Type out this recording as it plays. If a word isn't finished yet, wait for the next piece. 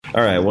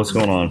All right, what's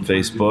going on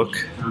Facebook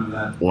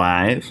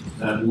Live?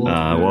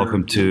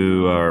 Welcome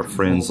to our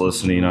friends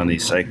listening on the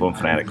Cyclone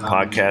Fanatic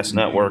Podcast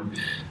Network.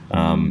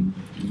 Going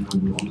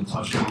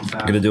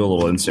to do a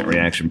little instant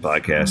reaction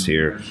podcast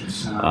here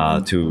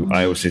to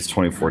Iowa State's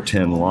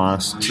 24-10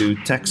 loss to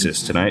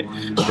Texas tonight.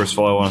 First of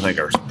all, I want to thank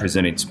our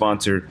presenting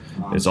sponsor.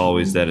 As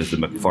always, that is the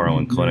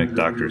McFarland Clinic,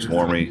 Doctors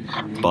Wormy,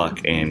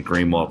 Buck, and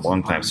Greenwald,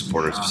 longtime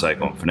supporters of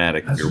Cyclone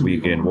Fanatic, your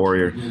weekend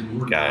warrior.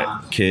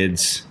 Got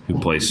kids who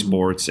play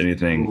sports,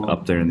 anything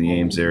up there in the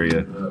Ames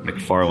area.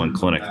 McFarland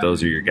Clinic,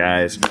 those are your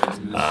guys.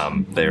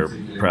 They're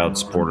proud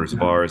supporters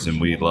of ours,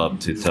 and we love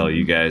to tell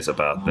you guys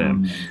about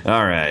them.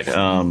 All right,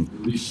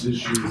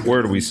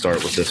 where do we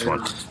start with this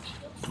one?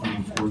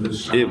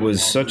 It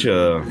was such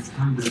a,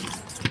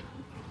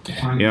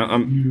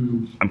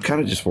 I'm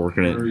kind of just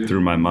working it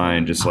through my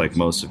mind, just like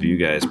most of you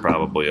guys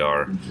probably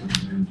are,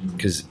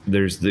 because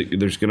there's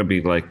going to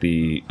be like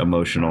the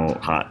emotional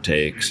hot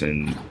takes,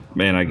 and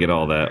man, I get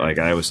all that. Like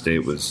Iowa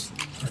State was,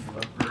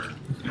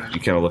 you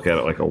kind of look at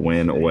it like a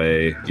win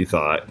away. You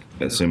thought,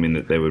 assuming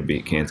that they would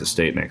beat Kansas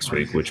State next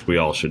week, which we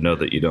all should know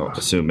that you don't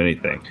assume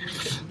anything.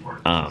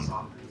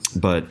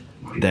 But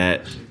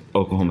that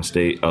Oklahoma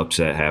State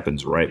upset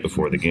happens right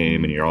before the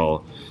game, and you're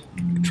all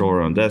control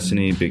your own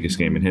destiny, biggest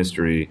game in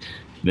history.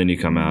 Then you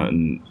come out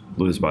and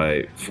lose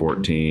by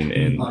 14,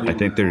 and I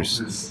think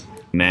there's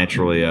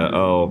naturally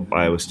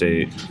Iowa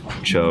State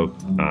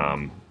choked,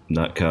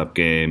 nut cup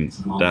game,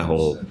 that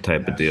whole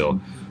type of deal.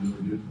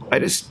 I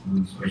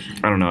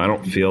don't know. I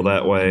don't feel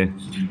that way.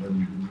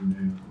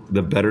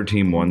 The better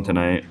team won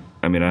tonight.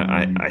 I mean,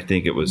 I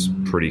think it was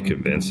pretty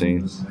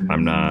convincing. I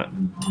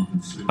don't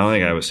think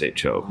Iowa State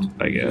choked,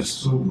 I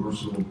guess.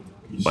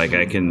 Like,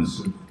 I can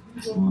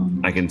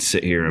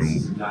sit here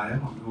and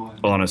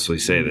honestly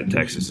say that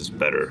Texas is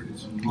better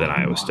than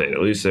Iowa State.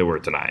 At least they were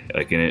tonight.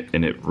 Like,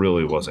 and it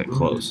really wasn't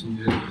close.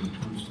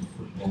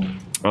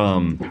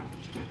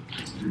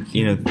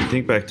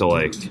 Think back to,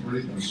 like,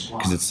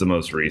 because it's the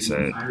most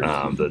recent,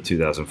 the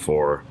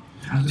 2004,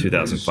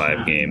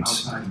 2005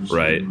 games,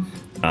 right?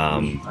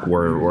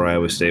 Where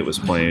Iowa State was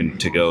playing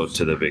to go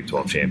to the Big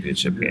 12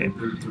 championship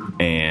game,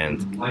 and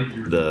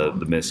the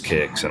missed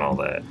kicks and all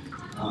that.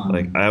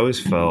 Like, I always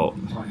felt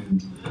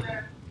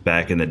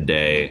back in the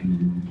day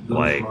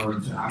like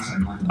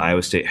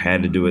Iowa State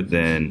had to do it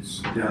then,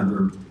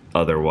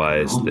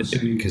 otherwise,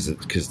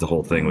 because the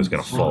whole thing was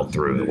going to fall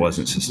through. It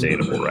wasn't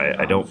sustainable, right?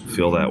 I don't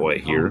feel that way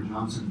here.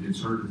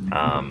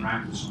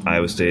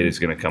 Iowa State is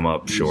going to come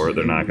up short.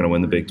 They're not going to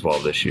win the Big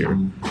 12 this year.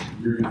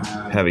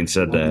 Having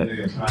said that,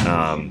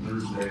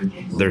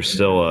 there's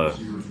still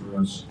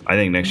I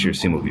think next year's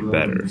team will be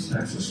better.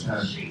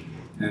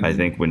 I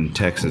think when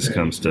Texas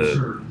comes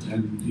to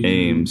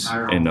Ames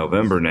in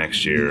November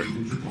next year,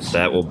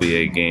 that will be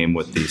a game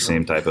with the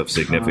same type of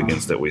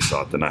significance that we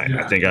saw tonight.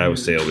 I think Iowa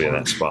State will be in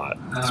that spot.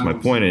 So my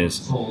point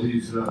is,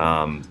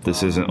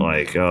 this isn't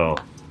like,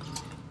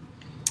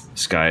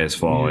 sky is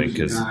falling,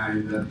 because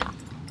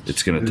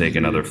it's going to take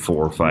another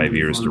 4 or 5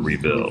 years to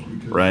rebuild,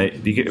 right?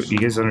 You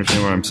guys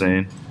understand what I'm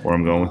saying, where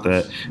I'm going with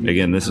that?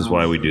 Again, this is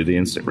why we do the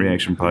Instant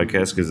Reaction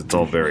podcast, because it's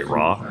all very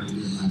raw.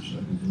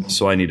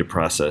 So I need to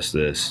process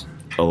this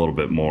a little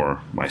bit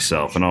more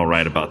myself, and I'll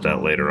write about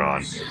that later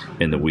on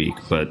in the week.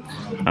 But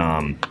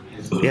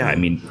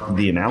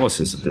the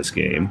analysis of this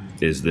game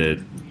is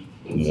that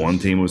one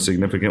team was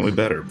significantly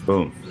better.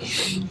 Boom.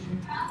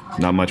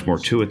 Not much more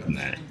to it than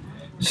that.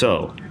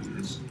 So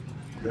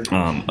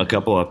a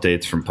couple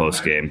updates from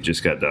post game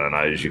just got done.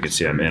 As you can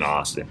see, I'm in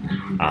Austin.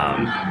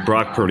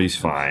 Brock Purdy's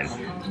fine.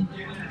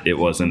 It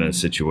wasn't a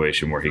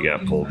situation where he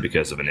got pulled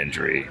because of an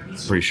injury.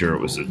 Pretty sure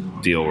it was a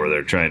deal where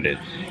they're trying to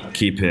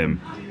keep him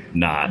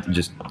not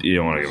just, you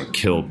don't want to get him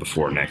killed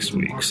before next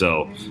week.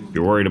 So if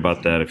you're worried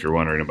about that, if you're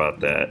wondering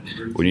about that,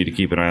 we need to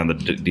keep an eye on the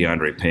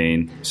DeAndre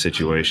Payne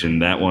situation.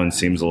 That one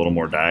seems a little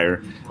more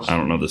dire. I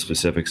don't know the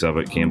specifics of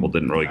it. Campbell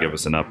didn't really give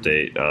us an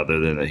update other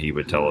than that he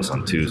would tell us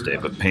on Tuesday.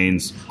 But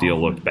Payne's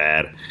deal looked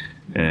bad,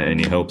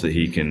 and you hope that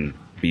he can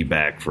be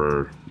back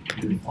for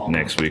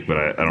next week.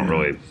 But I don't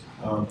really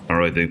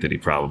think that he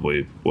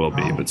probably will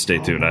be, but stay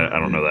tuned. I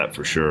don't know that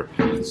for sure.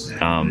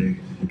 I'm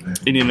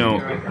going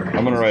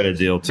to write a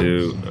deal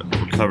to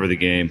cover the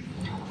game.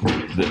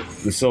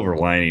 The silver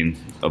lining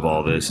of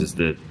all this is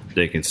that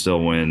they can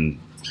still win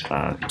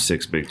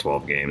 6 Big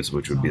 12 games,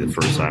 which would be the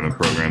first time in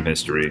program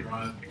history.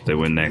 If they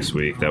win next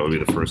week, that would be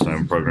the first time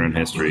in program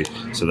history.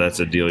 So that's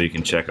a deal you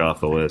can check off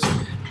the list.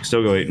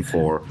 Still go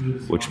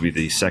 8-4, which would be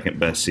the second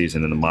best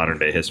season in the modern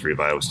day history of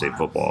Iowa State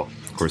football.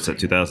 Of course, that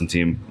 2000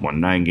 team won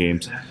 9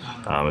 games.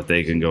 If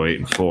they can go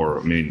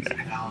 8-4, I mean,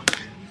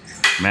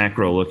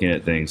 macro looking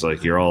at things,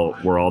 like we're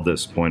all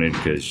disappointed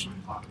because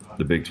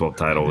the Big 12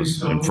 title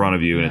was in front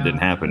of you and it didn't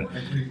happen.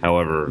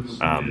 However,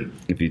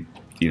 if you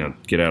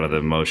get out of the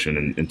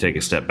emotion and take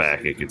a step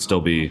back, it could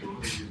still be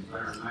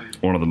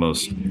one of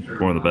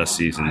the best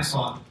seasons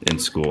in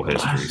school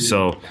history.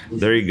 So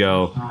there you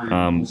go.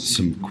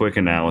 Some quick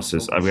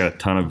analysis. I've got a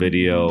ton of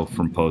video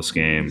from post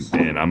game,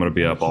 and I'm going to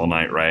be up all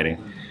night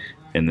writing.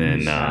 And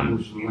then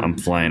I'm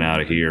flying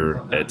out of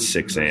here at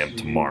 6 a.m.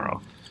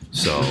 tomorrow.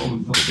 So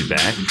we'll be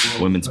back.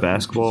 Women's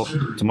basketball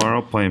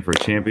tomorrow, playing for a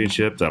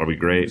championship. That'll be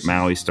great.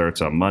 Maui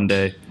starts on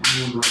Monday.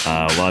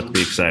 A lot to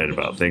be excited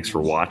about. Thanks for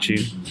watching.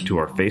 To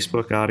our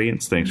Facebook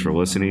audience, thanks for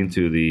listening.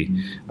 To the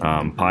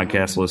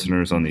podcast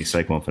listeners on the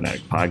Cyclone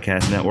Fanatic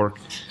Podcast Network.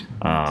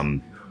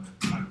 And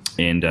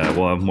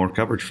we'll have more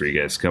coverage for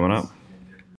you guys coming up.